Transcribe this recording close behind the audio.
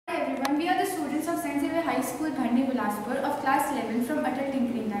Bilaspur of class 11 from Atal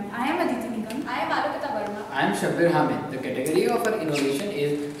Tinkering Lab. I am Aditi Nigam. I am Varma. I am Xavier. The category of our innovation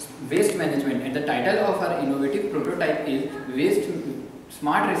is waste management and the title of our innovative prototype is Waste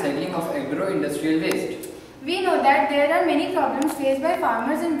Smart Recycling of Agro-Industrial Waste. We know that there are many problems faced by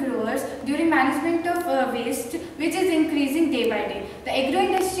farmers and growers during management of waste, which is increasing day by day. The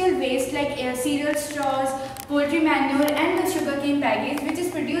agro-industrial waste like cereal straws, poultry manure and the sugarcane baggage, which is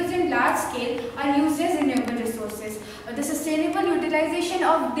produced in large scale, are used as renewable resources. The sustainable utilization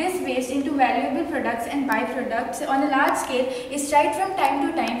of this waste into valuable products and byproducts on a large scale is tried from time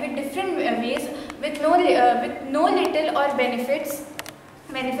to time with different ways with no little or benefits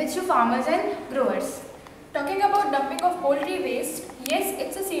to farmers and growers. Talking about dumping of poultry waste, yes,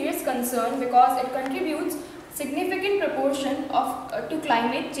 it's a serious concern because it contributes significant proportion to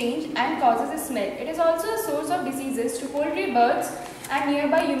climate change and causes a smell. It is also a source of diseases to poultry birds and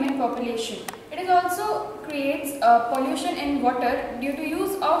nearby human population. It also creates pollution in water due to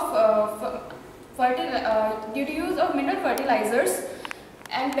use of mineral fertilizers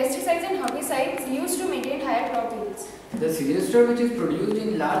and pesticides and herbicides used to maintain higher crop yields. The cereal straw, which is produced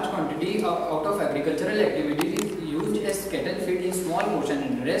in large quantity out of agricultural activities, is used as cattle feed in small portion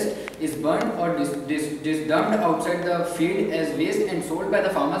and rest is burned or dumped outside the field as waste and sold by the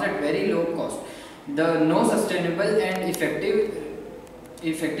farmers at very low cost. No sustainable and effective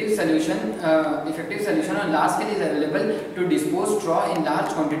solution on large scale is available to dispose straw in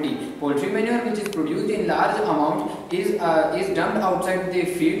large quantity. Poultry manure, which is produced in large amount, is dumped outside the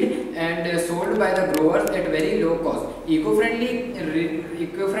field and sold by the growers at very low cost. Eco-friendly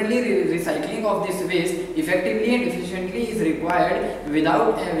recycling of this waste effectively and efficiently is required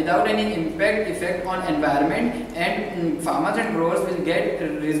without any effect on environment, and farmers and growers will get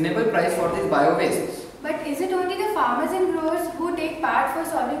a reasonable price for this bio waste. But is it only the farmers and growers who take part for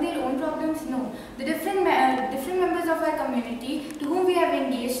solving their own problems? No. The different members of our community to whom we have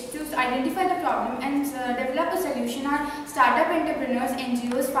engaged to identify the problem and develop a solution are startup entrepreneurs,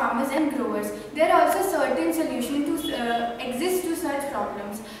 NGOs, farmers and growers. There are also certain solutions to exist to such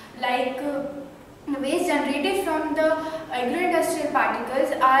problems, like the waste generated from the agro-industrial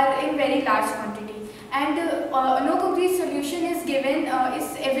particles are in very large quantity, and no complete solution is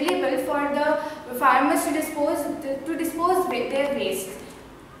available for the farmers to dispose their waste.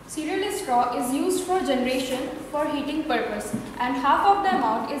 Cereal straw is used for generation for heating purpose, and half of the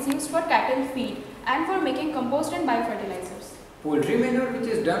amount is used for cattle feed and for making compost and biofertilizers. Poultry manure, which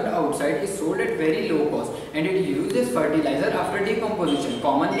is dumped outside, is sold at very low cost and it uses fertilizer after decomposition.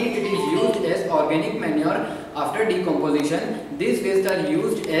 Commonly, it is used as organic manure after decomposition. These wastes are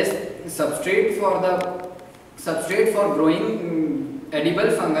used as substrate for growing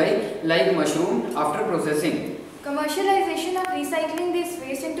edible fungi like mushroom after processing. Commercialization of recycling this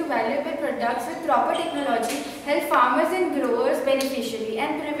waste into valuable products with proper technology help farmers and growers beneficially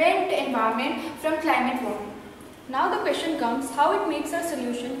and prevent environment from climate warming. Now the question comes, how it makes our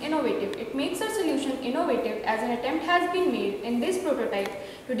solution innovative. It makes our solution innovative as an attempt has been made in this prototype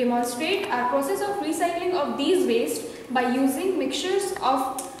to demonstrate our process of recycling of these waste by using mixtures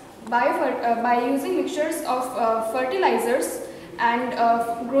of fertilizers and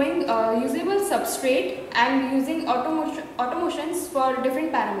growing usable substrate and using automations for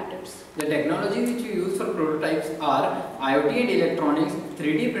different parameters. The technology which we use for prototypes are IoT and electronics,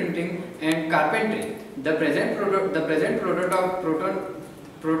 3D printing and carpentry. The present prototype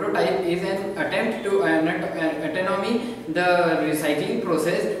is an attempt to autonomy the recycling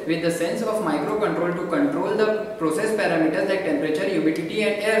process with the sense of microcontrol to control the process parameters like temperature, humidity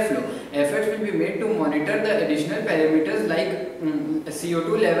and airflow. Efforts will be made to monitor the additional parameters like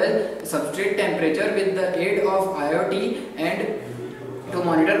CO2 level, substrate temperature with the aid of IoT and to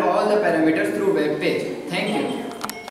monitor all the parameters through web page.